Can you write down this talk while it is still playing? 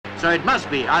So it must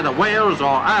be either Wales or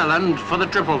Ireland for the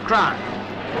Triple Crown.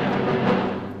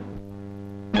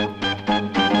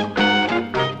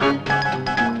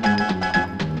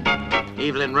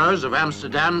 Evelyn Rose of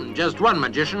Amsterdam, just one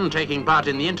magician taking part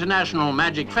in the International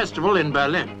Magic Festival in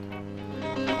Berlin.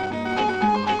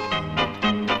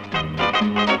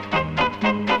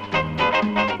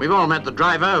 We've all met the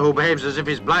driver who behaves as if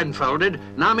he's blindfolded.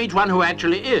 Now meet one who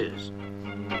actually is.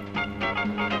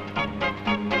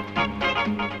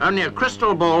 Only a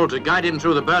crystal ball to guide him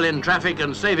through the Berlin traffic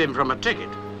and save him from a ticket.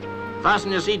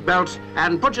 Fasten your seatbelts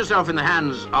and put yourself in the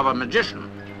hands of a magician.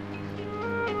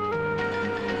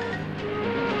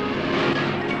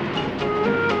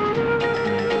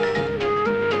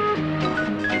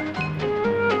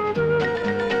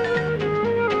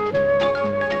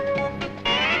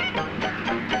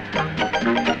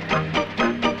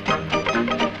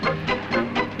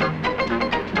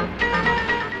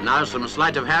 Now some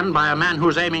sleight of hand by a man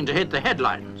who's aiming to hit the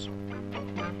headlines.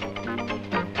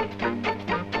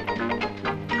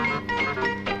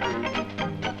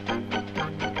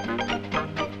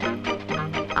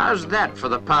 How's that for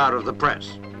the power of the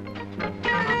press?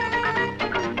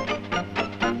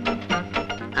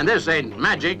 And this ain't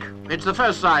magic, it's the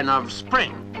first sign of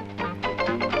spring.